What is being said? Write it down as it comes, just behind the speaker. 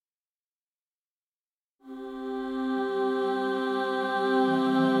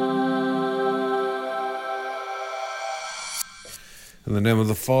In the name of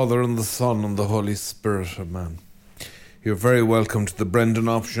the Father, and the Son, and the Holy Spirit, amen. You're very welcome to the Brendan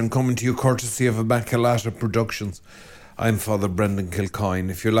Option, coming to you courtesy of Immaculata Productions. I'm Father Brendan Kilcoyne.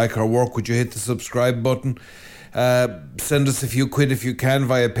 If you like our work, would you hit the subscribe button? Send us a few quid if you can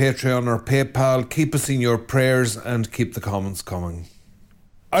via Patreon or PayPal. Keep us in your prayers and keep the comments coming.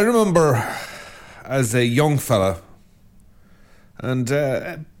 I remember as a young fella, and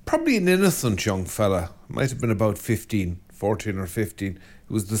probably an innocent young fella, might have been about 14 or 15.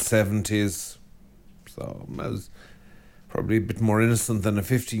 It was the 70s, so I was probably a bit more innocent than a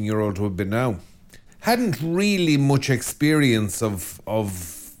 15-year-old would be now. Hadn't really much experience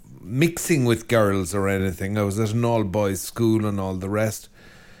of mixing with girls or anything. I was at an all-boys school and all the rest.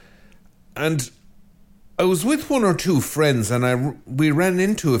 And I was with one or two friends, and we ran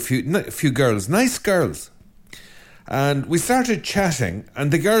into a few girls, nice girls. And we started chatting,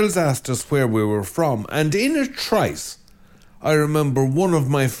 and the girls asked us where we were from. And in a trice, I remember one of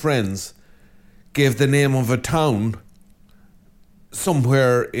my friends gave the name of a town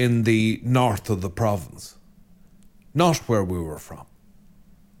somewhere in the north of the province, not where we were from.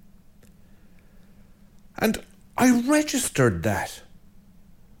 And I registered that.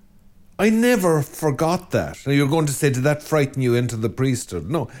 I never forgot that. Now you're going to say, did that frighten you into the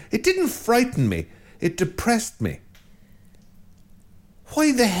priesthood? No, it didn't frighten me. It depressed me.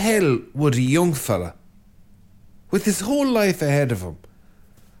 Why the hell would a young fella, with his whole life ahead of him,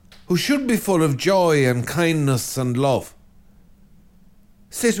 who should be full of joy and kindness and love,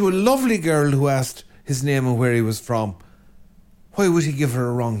 say to a lovely girl who asked his name and where he was from, why would he give her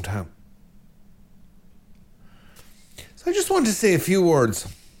a wrong town? So I just want to say a few words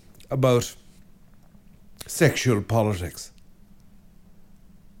about sexual politics.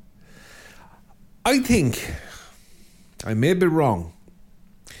 I think, I may be wrong,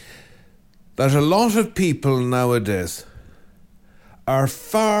 that a lot of people nowadays are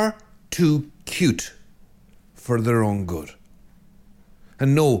far too cute for their own good.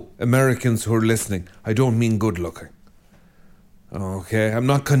 And no, Americans who are listening, I don't mean good looking. Okay, I'm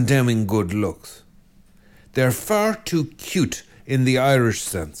not condemning good looks. They're far too cute in the Irish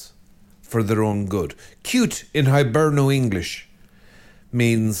sense for their own good. Cute in Hiberno English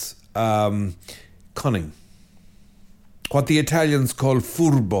means cunning. What the Italians call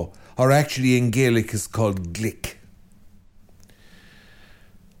furbo, or actually in Gaelic is called glick.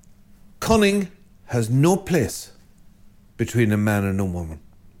 Cunning has no place between a man and a woman.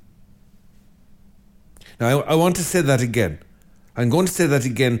 Now, I want to say that again. I'm going to say that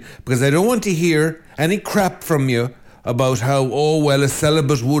again because I don't want to hear any crap from you about how, a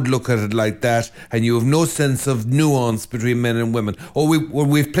celibate would look at it like that and you have no sense of nuance between men and women.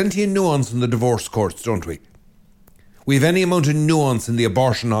 We've plenty of nuance in the divorce courts, don't we? We've any amount of nuance in the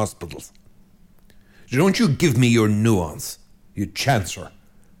abortion hospitals. Don't you give me your nuance, you chancer.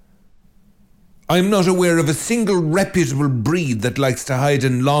 I'm not aware of a single reputable breed that likes to hide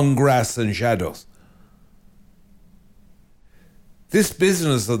in long grass and shadows. This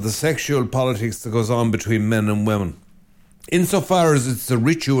business of the sexual politics that goes on between men and women, insofar as it's a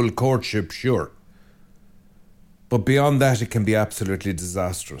ritual courtship, sure. But beyond that, it can be absolutely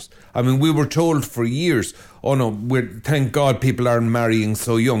disastrous. I mean, we were told for years, thank God people aren't marrying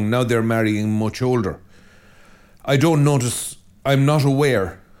so young. Now they're marrying much older. I'm not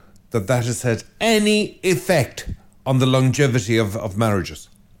aware that has had any effect on the longevity of marriages.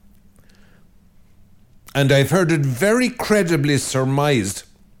 And I've heard it very credibly surmised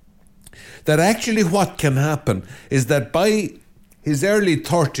that actually what can happen is that by his early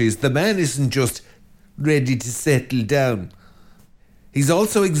 30s, the man isn't just ready to settle down. He's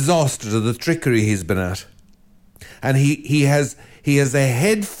also exhausted of the trickery he's been at. And he has a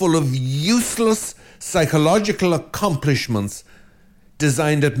head full of useless psychological accomplishments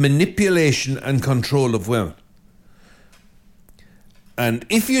designed at manipulation and control of women. And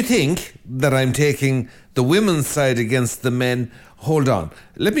if you think that I'm taking the women's side against the men, hold on.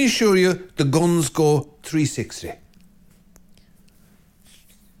 Let me assure you, the guns go 360.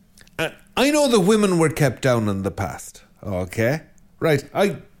 And I know the women were kept down in the past, okay? Right,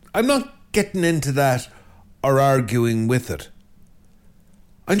 I'm not getting into that or arguing with it.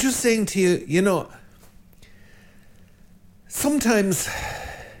 I'm just saying to you, sometimes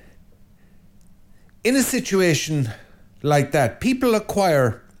in a situation like that, people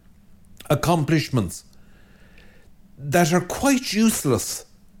acquire accomplishments that are quite useless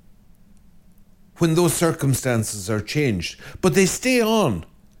when those circumstances are changed, but they stay on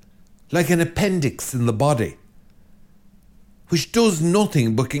like an appendix in the body, which does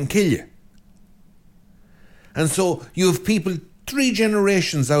nothing but can kill you. And so you have people 3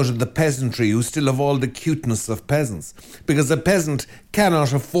 generations out of the peasantry who still have all the cuteness of peasants, because a peasant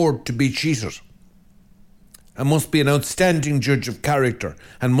cannot afford to be cheated and must be an outstanding judge of character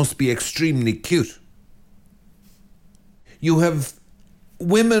and must be extremely cute. You have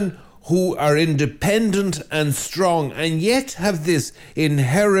women who are independent and strong and yet have this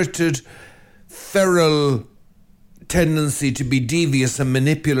inherited feral tendency to be devious and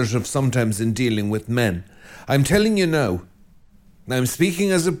manipulative sometimes in dealing with men. I'm telling you now, I'm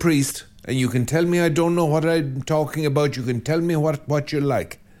speaking as a priest, and you can tell me I don't know what I'm talking about. You can tell me what you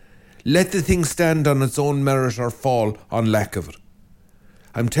like. Let the thing stand on its own merit or fall on lack of it.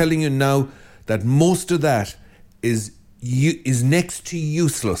 I'm telling you now that most of that is next to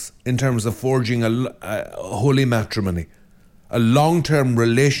useless in terms of forging a holy matrimony, a long-term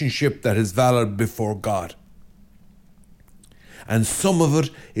relationship that is valid before God. And some of it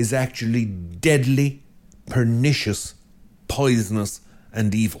is actually deadly, pernicious, poisonous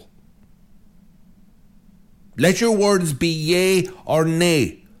and evil. Let your words be yea or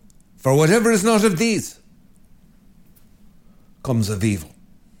nay, for whatever is not of these comes of evil.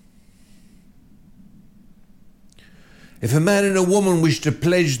 If a man and a woman wish to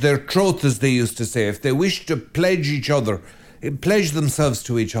pledge their troth, as they used to say, if they wish to pledge each other, pledge themselves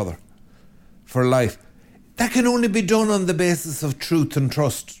to each other for life, that can only be done on the basis of truth and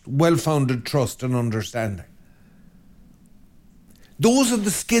trust, well-founded trust and understanding. Those are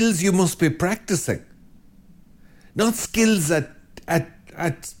the skills you must be practicing, not skills at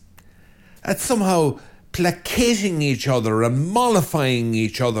somehow placating each other and mollifying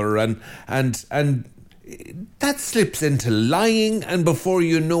each other and that slips into lying, and before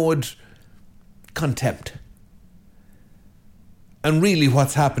you know it, contempt. And really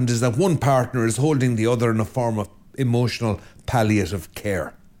what's happened is that one partner is holding the other in a form of emotional palliative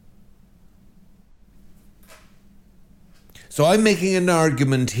care. So I'm making an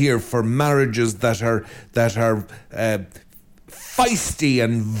argument here for marriages that are feisty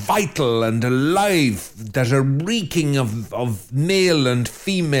and vital and alive, that are reeking of male and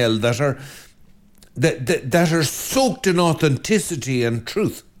female, that are soaked in authenticity and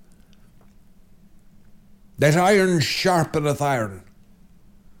truth. Let iron sharpeneth iron,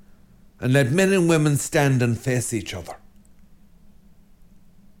 and let men and women stand and face each other.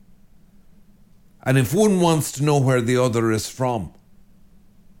 And if one wants to know where the other is from,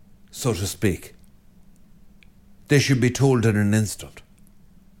 so to speak, they should be told in an instant.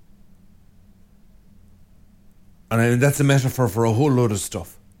 And I mean, that's a metaphor for a whole load of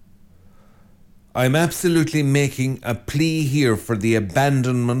stuff. I'm absolutely making a plea here for the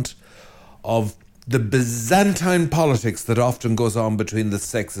abandonment of the Byzantine politics that often goes on between the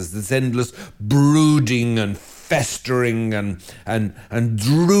sexes, this endless brooding and festering and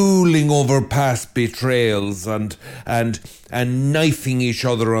drooling over past betrayals and knifing each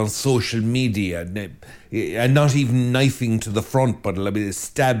other on social media, and not even knifing to the front, but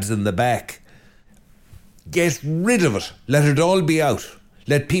stabs in the back. Get rid of it. Let it all be out.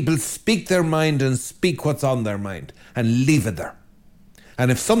 Let people speak their mind and speak what's on their mind, and leave it there. And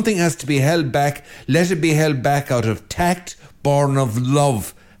if something has to be held back, let it be held back out of tact, born of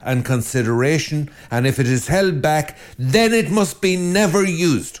love and consideration. And if it is held back, then it must be never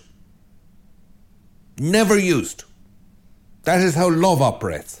used. Never used. That is how love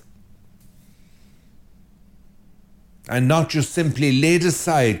operates. And not just simply laid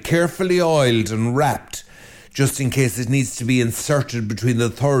aside, carefully oiled and wrapped, just in case it needs to be inserted between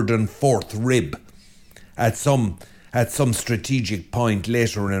the third and fourth rib at some strategic point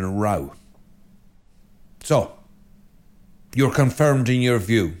later in a row. So, you're confirmed in your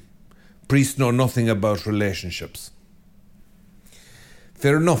view. Priests know nothing about relationships.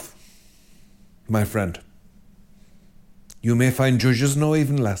 Fair enough, my friend. You may find judges know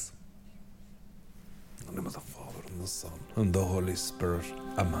even less. In the name of the Father, and the Son, and the Holy Spirit.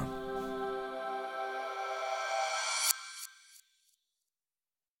 Amen.